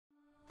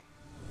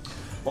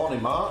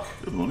Morning, Mark.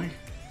 Good morning.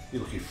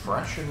 You're looking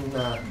fresh and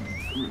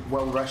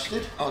well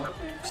rested. Oh,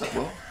 slept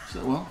well.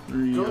 Slept well.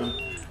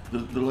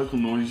 The local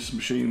noise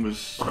machine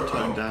was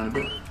toned down a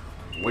bit.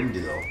 Windy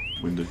though.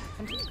 Windy.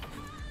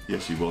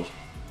 Yes, he was.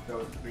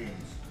 Those beans.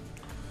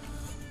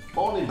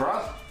 Morning,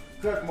 Brad.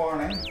 Good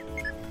morning.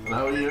 And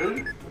how are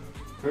you?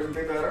 Couldn't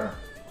be better.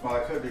 Well, I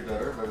could be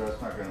better, but that's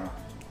not gonna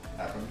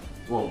happen.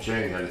 Won't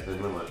change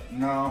anything, will it?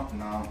 No,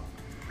 no.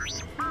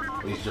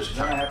 He's just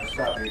Then I have to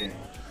stop eating.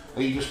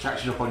 Are you just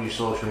catching up on your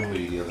social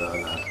media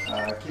there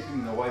now?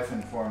 Keeping the wife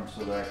informed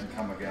so that I can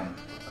come again.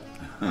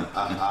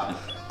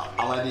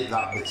 I'll edit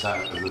that bit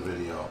out of the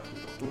video.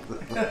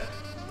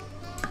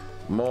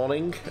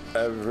 Morning,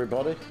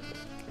 everybody.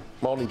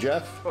 Morning,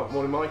 Jeff. Oh,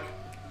 morning, Mike.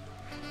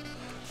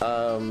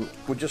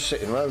 We're just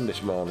sitting around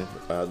this morning.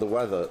 The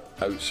weather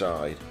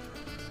outside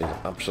is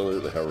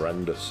absolutely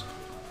horrendous.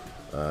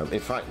 In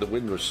fact, the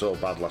wind was so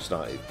bad last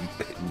night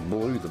it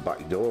blew the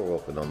back door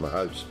open on the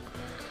house.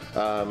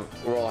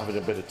 We're all having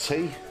a bit of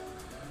tea.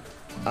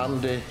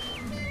 Andy,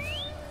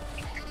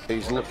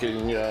 he's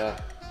looking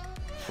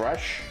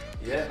fresh.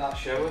 Yeah, that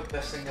shower,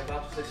 best thing I've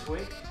had this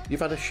week. You've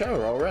had a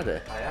shower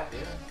already? I have, yeah.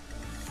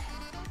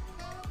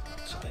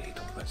 So you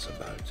don't mess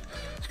about.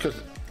 It's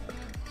because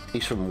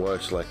he's from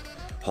Worsley.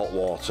 Hot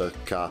water,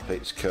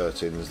 carpets,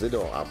 curtains, they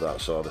don't have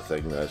that sort of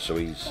thing there, so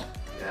he's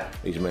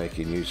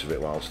making use of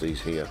it whilst he's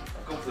here.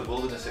 I've gone for the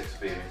wilderness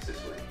experience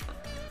this week.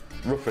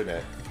 Roughing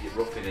it? You're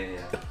roughing it,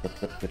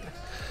 yeah.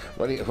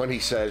 When he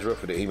says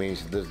roughing it, he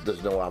means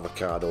there's no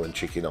avocado and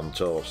chicken on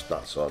toast,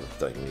 that sort of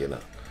thing, you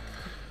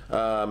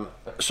know.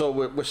 So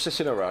we're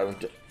sitting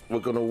around, we're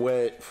going to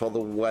wait for the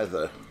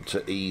weather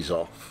to ease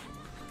off,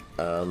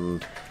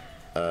 and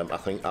I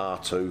think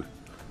R2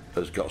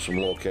 has got some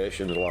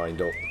locations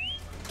lined up,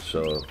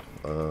 so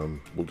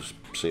we'll just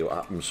see what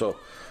happens. So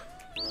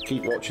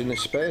keep watching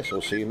this space,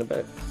 we'll see you in a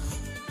bit.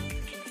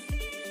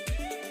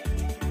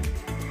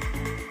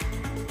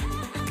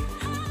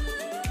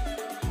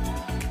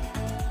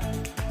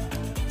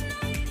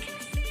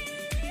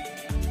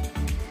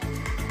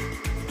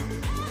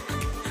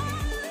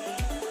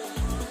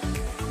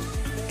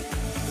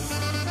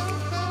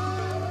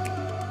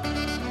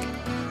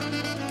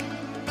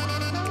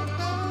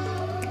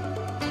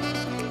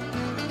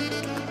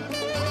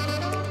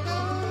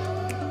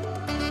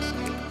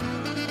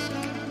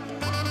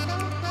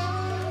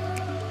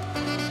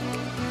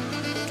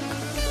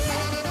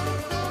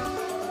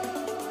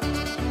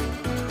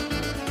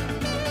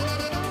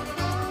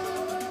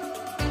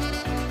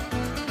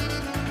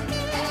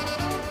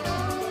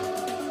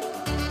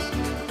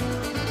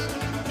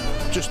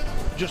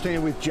 Just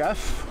here with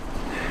Jeff,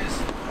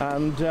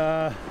 and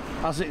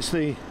as it's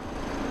the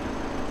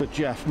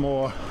Jeff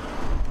Moore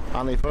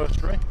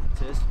anniversary.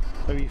 It is.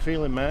 How are you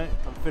feeling, mate?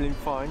 I'm feeling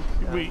fine.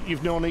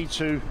 You've no need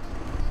to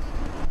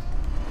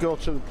go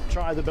to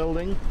try the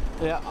building.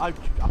 Yeah, I'm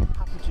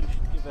happy to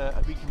give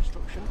a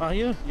reconstruction. Are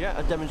you? Yeah,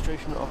 a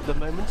demonstration of the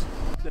moment.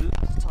 The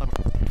last time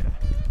I was here,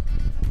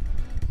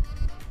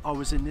 I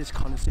was in this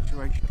kind of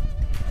situation.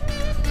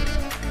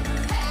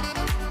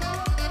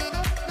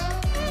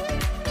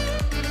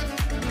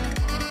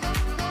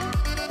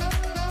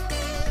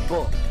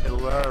 But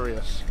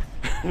hilarious.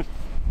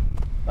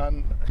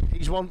 And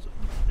he's one.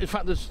 In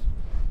fact, there's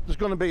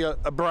going to be a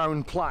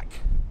brown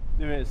plaque.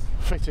 There is.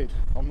 Fitted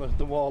on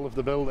the wall of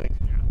the building.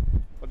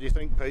 What do you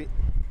think, Pete?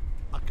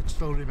 I can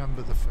still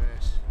remember the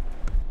face.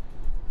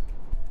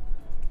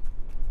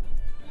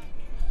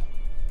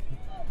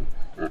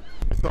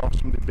 We thought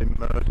somebody had been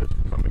murdered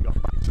when we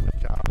got back to the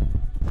car.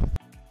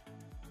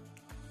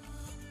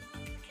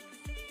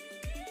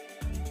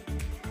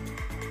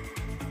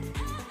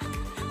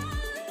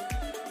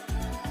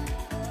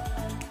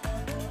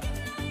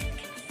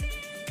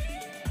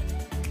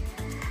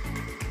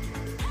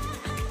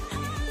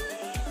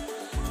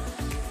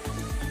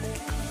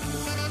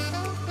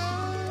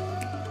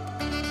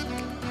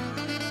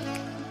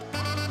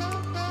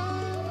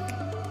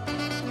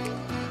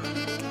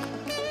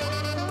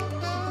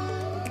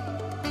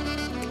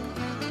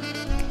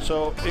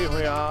 So here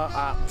we are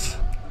at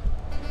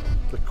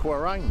the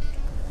Quairang,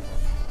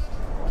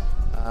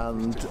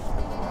 and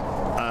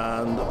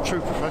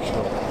true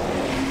professional,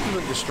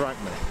 doesn't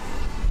distract me.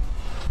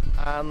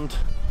 And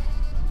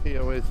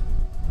here with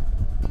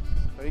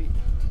Pete,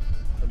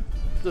 and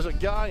there's a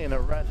guy in a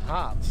red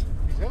hat.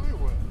 He's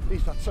everywhere.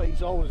 I'd say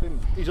he's always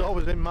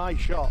in my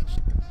shots,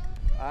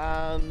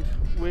 and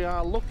we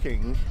are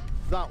looking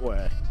that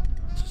way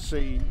to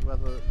see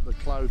whether the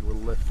cloud will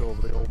lift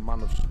over the Old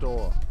Man of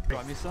Storr.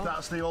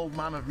 That's the Old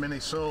Man of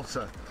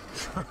Minnesota.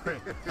 Sorry.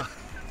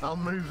 I'll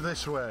move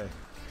this way.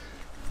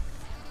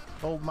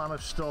 Old Man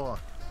of Storr.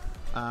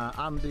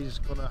 Andy's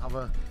going to have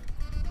a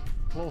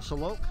closer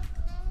look.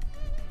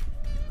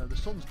 The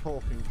sun's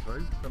poking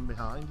through from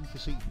behind. You can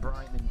see it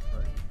brightening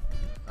through.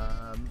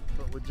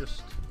 But we're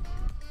just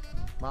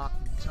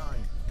marking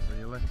time,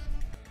 really.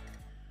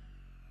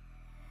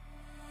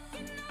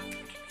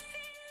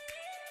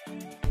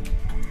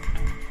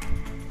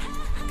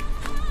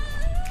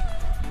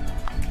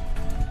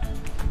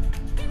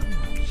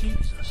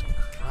 Jesus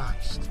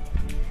Christ.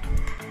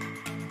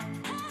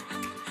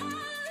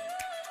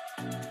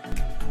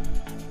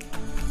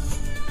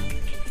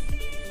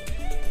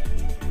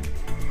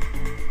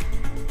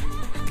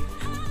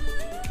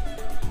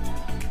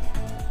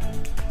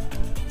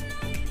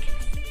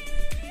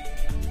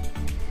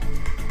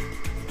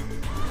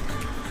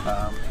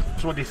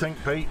 So what do you think,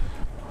 Pete?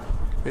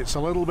 It's a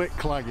little bit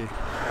claggy.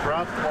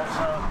 Brad, what's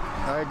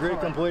I agree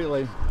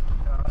completely.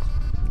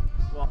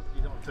 what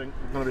you don't think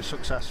we're going to be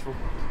successful?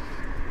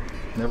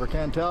 Never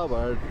can tell,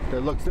 but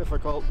it looks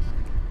difficult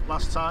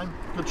Last time,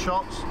 good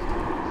shots?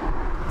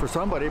 for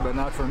somebody, but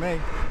not for me.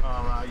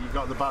 Alright, you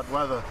got the bad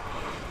weather.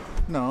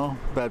 No,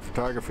 bad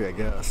photography, I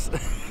guess.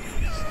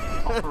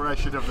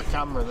 Operation of the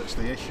camera that's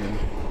the issue.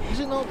 Is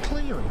it not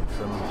clearing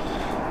from...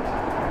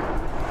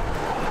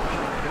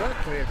 There are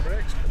clear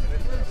breaks coming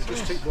in there. They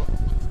just keep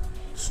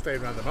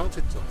staying around the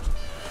mountain tops.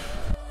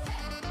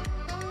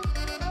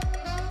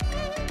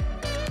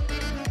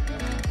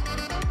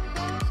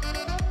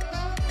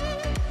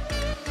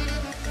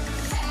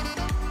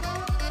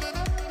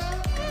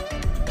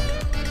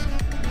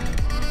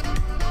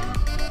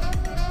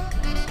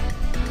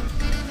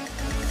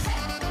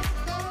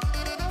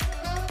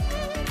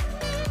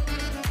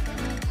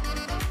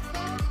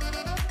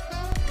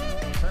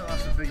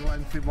 That's a big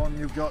lengthy one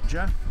you've got,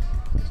 Jeff.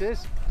 It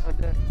is,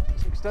 and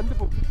it's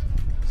extendable.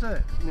 Is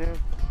it? Yeah.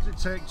 Does it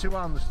take two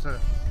hands to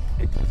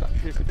It does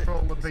actually. It's a bit,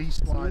 control the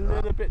beast it's like a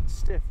little that? bit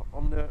stiff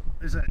on the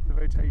Is it?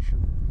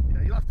 rotation.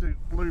 Yeah, you'll have to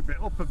lube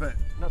it up a bit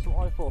And that's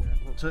what I thought.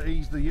 to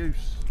ease the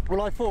use.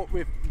 Well, I thought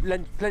with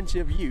plenty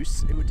of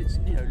use, it would,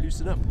 you know,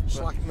 loosen up. but-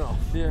 Slacken off.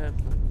 Yeah.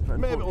 but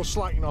Maybe it'll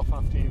slacken off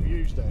after you've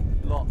used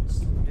it.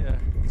 lots. Yeah.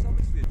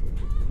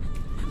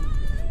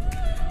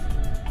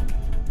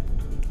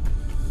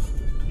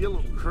 You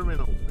look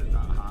criminal in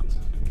that hat.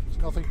 There's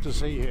nothing to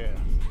see here.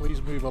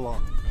 Please move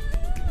along.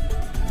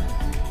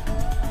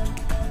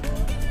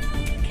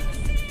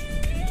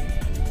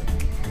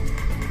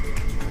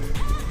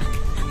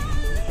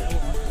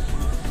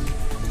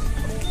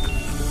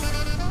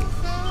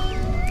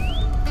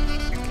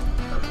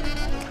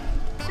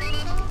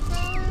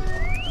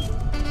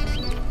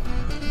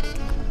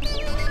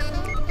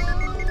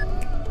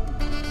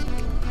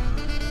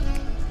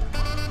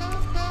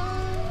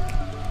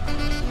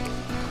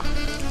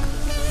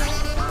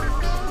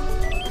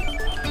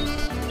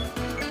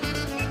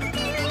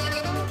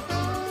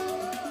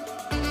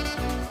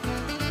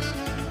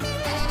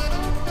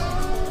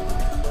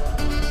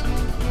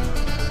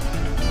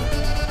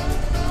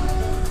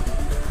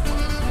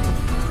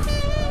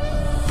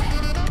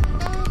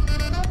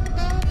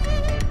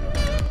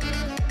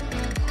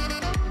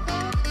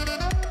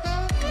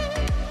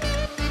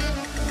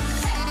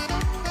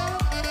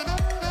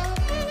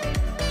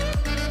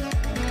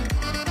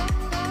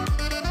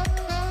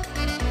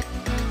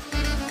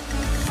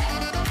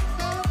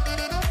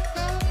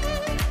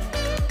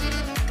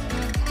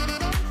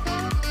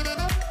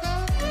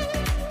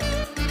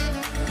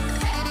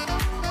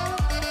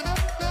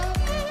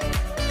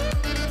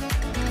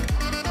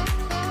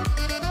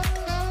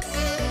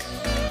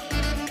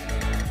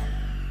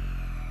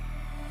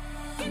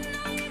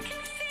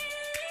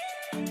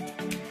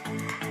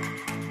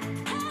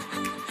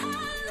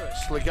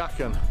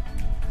 Sligachan.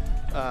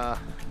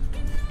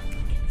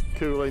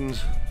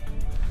 Coolings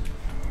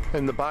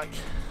in the back.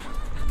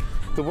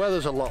 The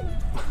weather's a lot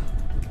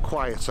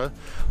quieter.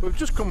 We've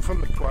just come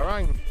from the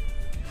Quairang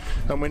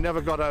and we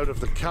never got out of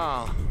the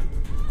car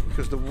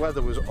because the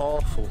weather was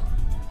awful.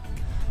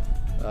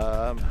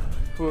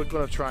 We were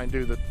going to try and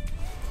do the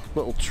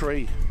little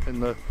tree in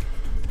the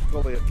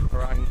gully at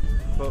Quairang,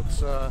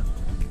 but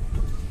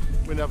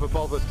we never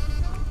bothered.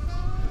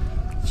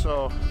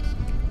 So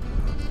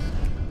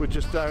we're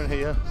just down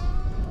here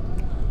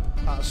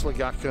at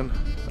Sligachan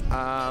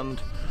and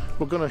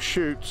we're going to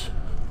shoot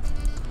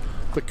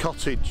the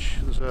cottage.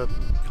 There's a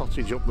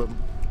cottage up the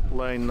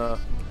lane there.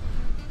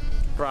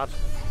 Brad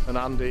and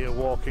Andy are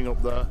walking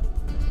up there.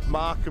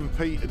 Mark and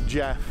Pete and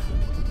Jeff,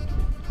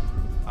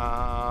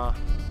 I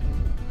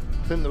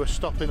think they were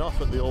stopping off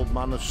at the Old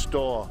Man of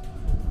Storr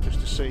just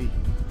to see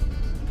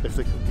if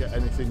they could get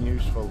anything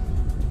useful.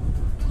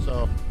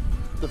 So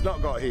they've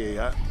not got here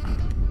yet.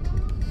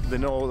 They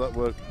know that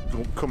we're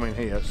coming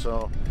here,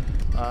 so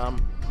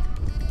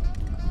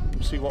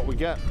see what we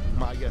get.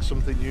 Might get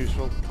something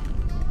useful.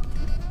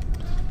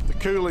 The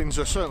coolings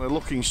are certainly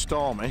looking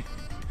stormy.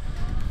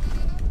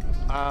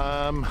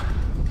 The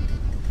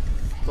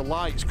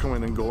light's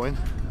coming and going.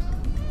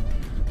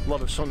 A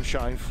lot of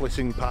sunshine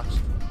flitting past.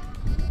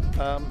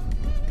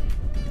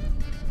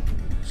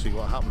 See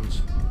what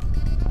happens.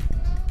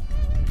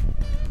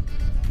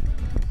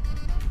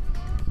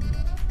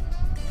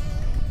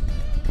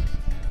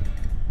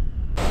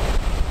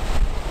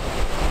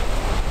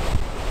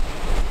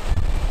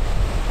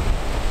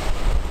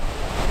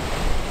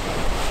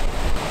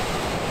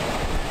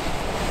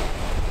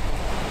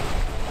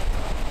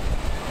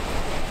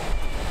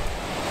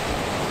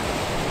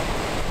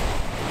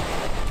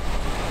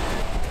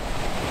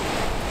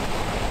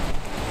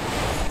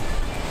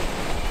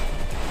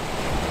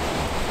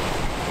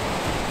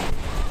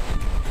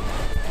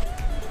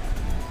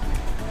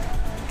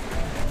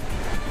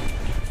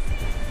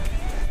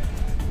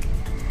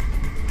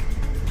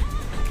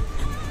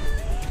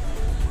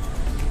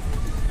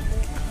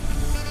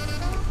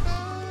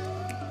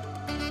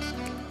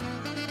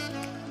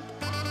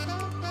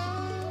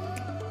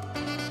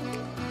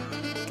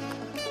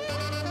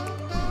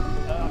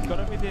 got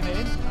everything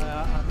in.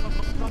 I've not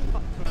got the drop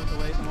factor out of the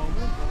way at the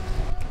moment,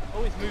 but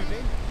always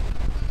moving.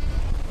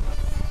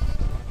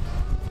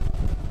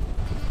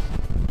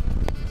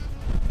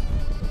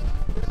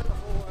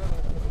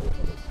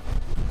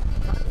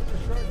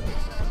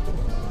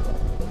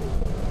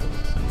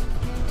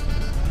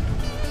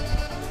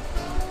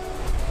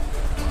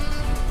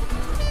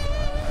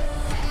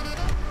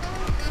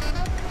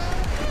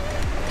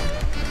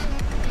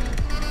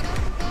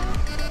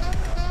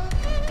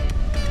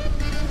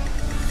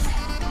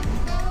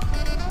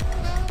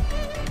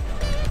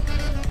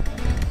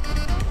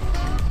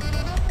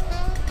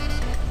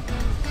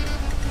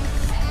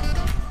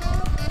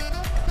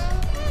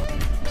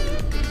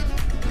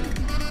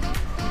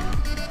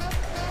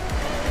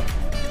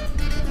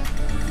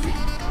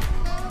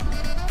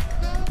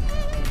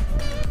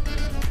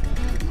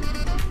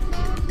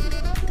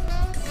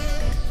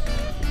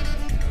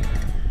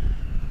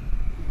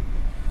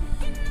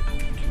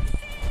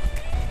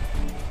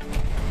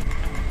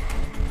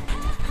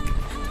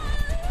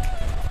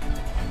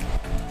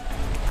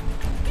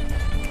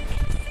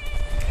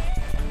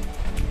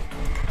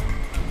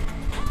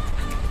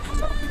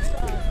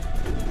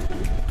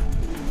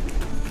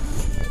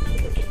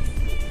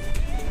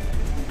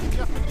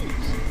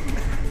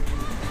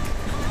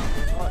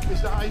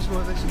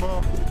 This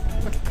more.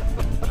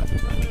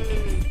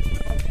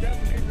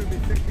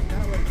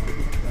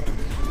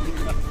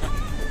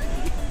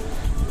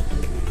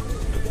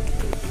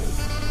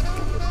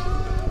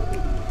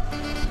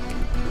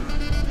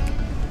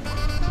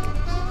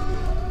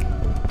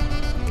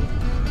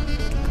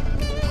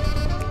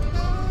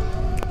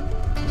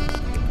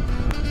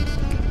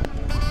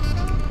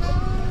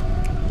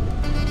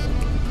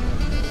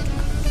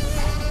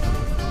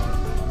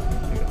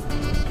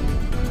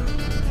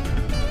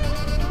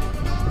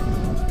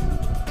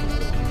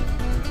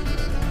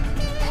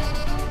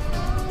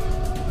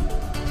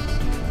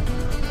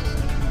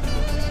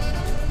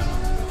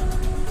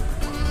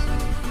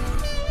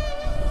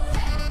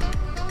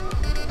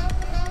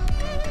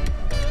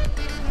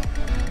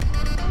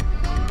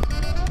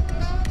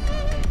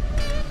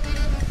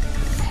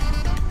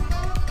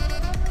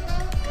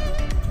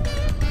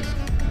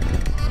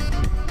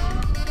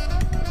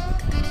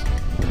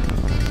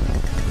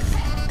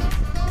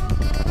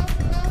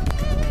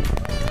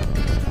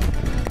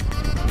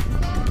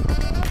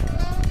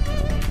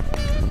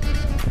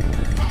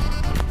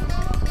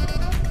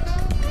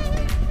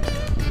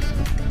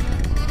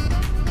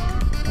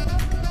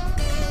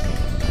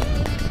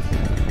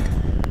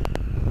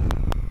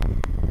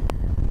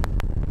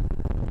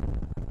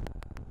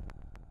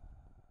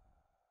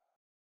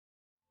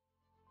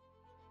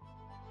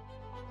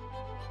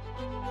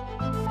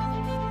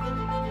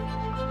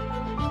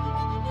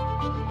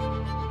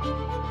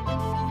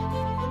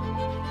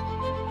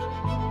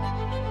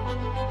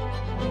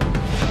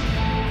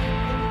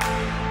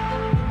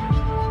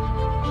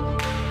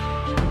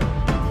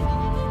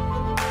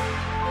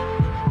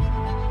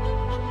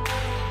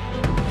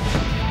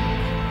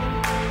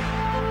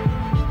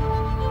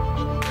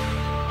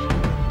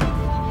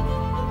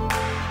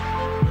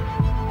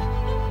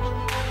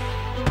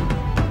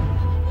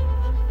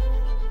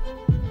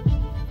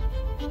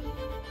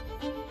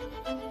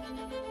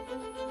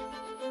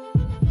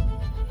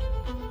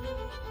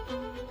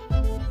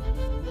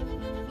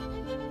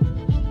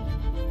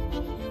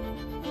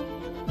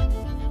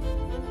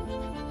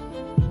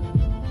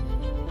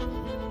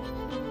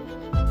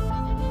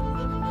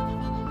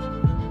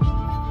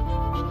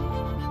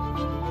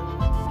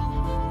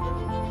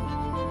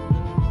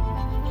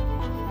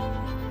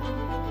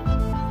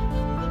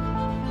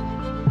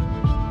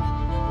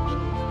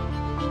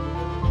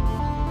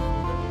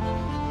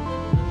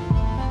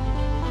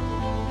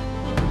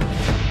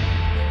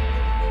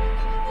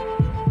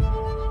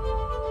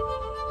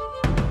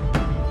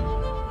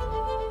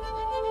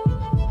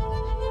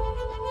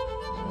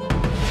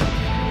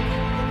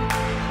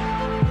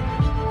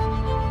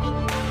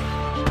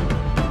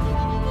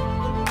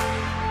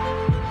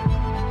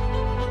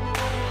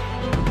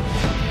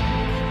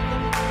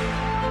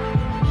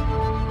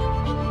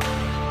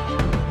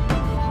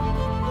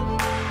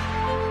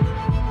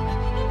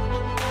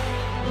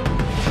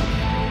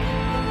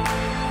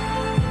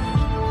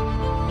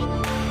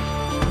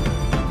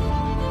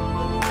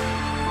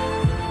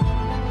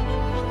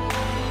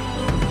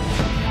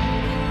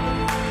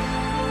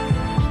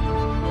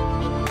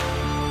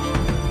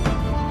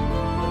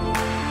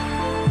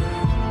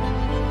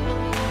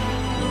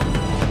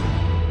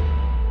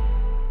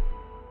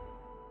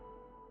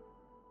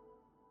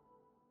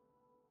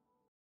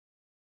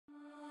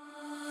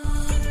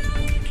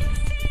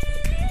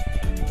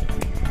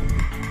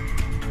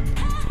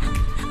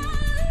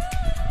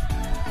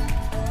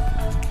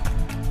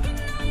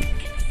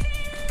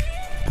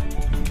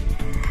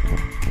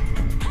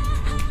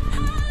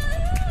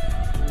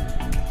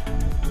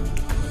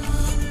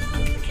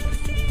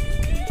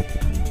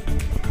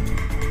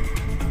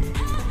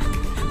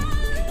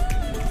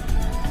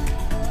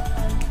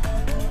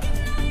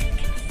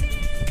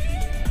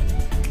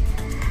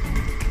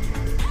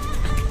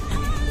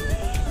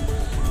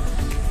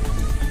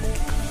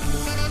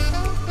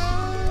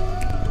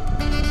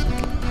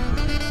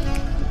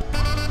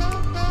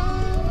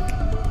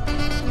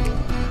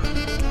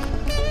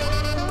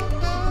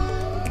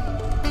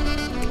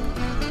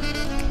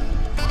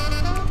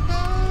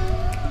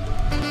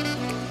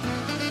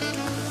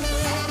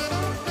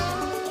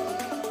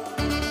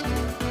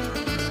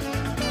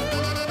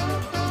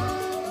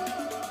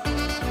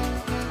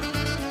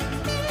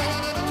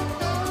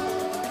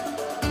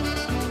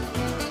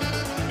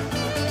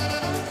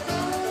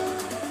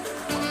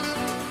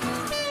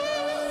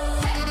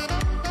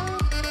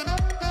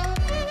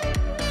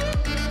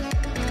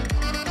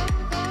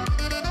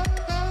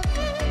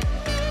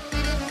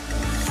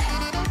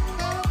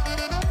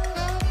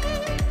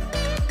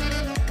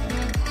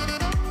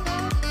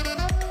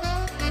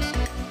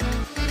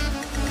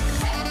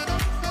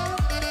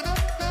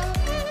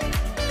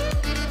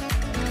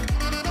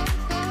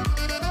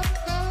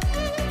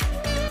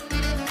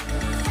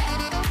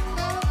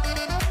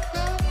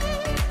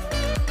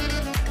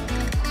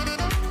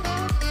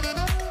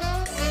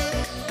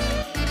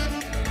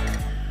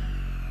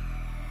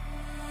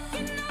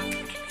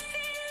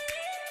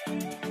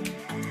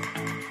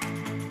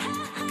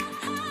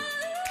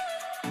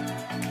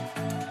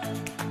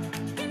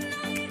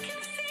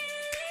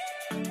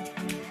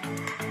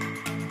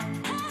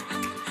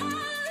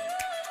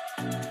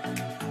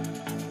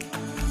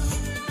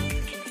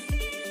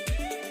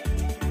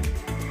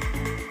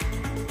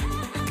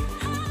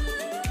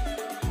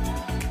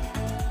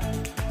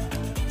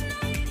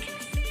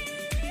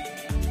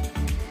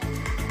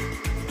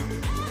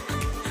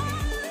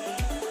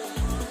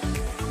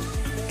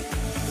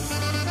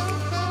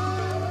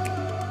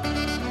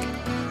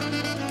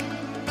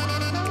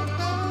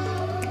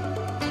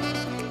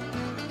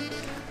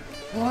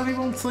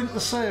 anyone think the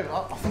same?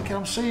 I think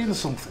I'm seeing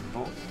something,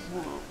 but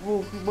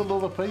will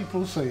other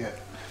people see it?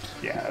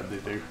 Yeah, they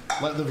do.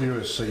 Let the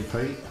viewers see,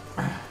 Pete.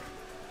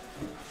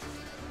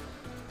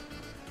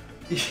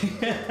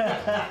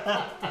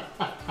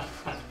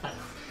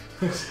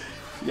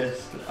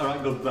 Yes,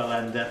 alright, good bell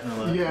end,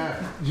 definitely.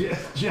 Yeah,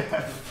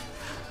 Jeff.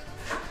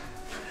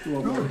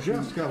 No,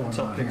 Jeff's got one.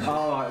 Topping.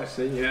 Oh, right, I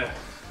see, yeah.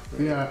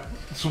 Yeah,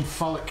 some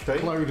phallic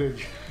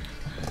cloudage.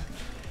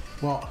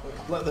 What?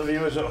 Let the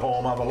viewers at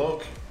home have a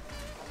look.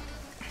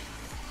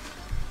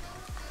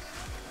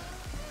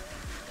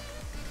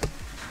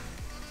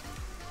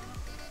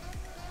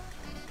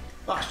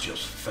 That's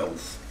just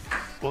filth.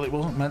 Well, it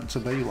wasn't meant to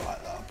be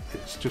like that.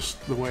 It's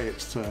just the way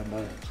it's turned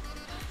out.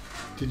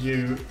 Did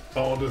you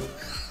order?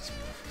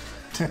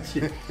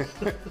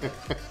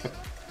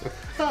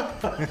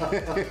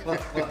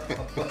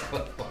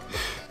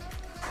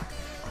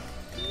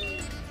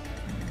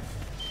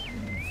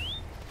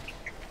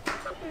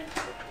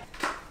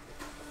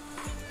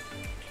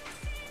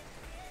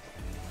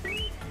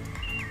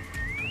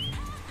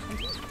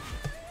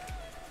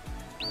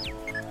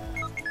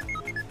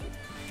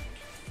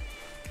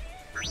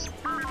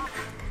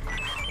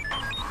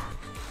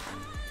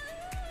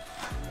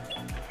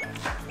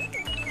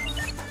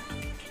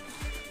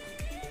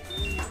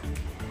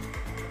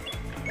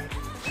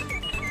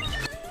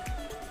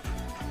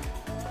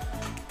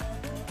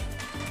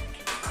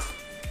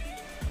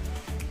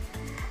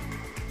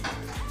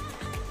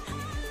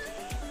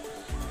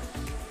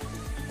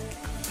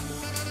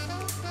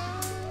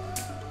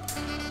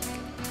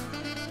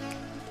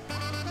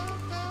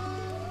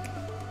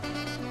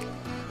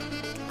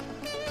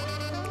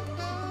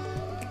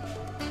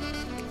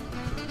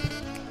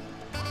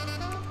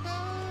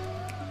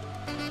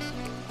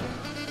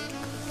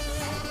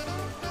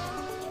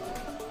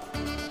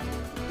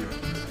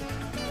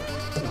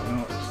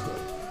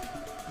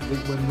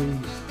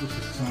 When this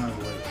is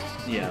tidally,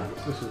 Yeah.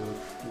 this is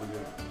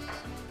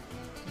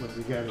when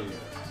we get here,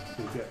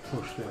 we get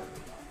pushed in.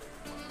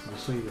 The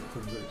sea that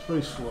comes in. It's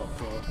very slow,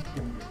 so when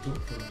it gets up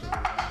front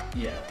of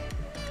Yeah.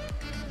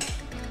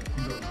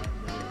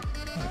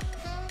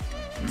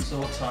 So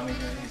what time are you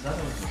going to use that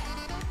over?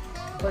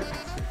 about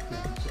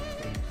 15,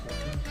 16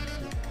 seconds.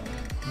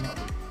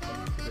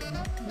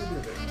 Maybe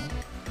a bit more.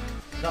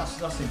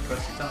 That's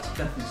impressive. That's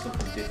definitely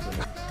something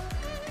different.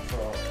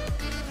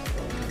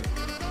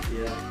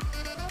 Yeah.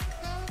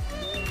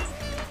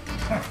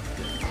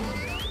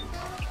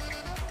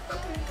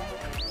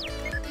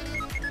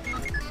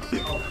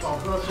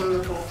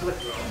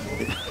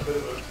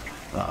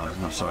 Oh,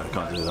 no, sorry, I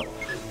can't do that.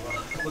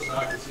 Listen,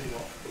 I can see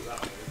what was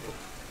happening, but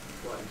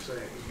what I'm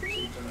saying doesn't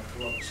seem to make a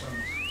lot of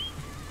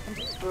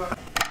sense.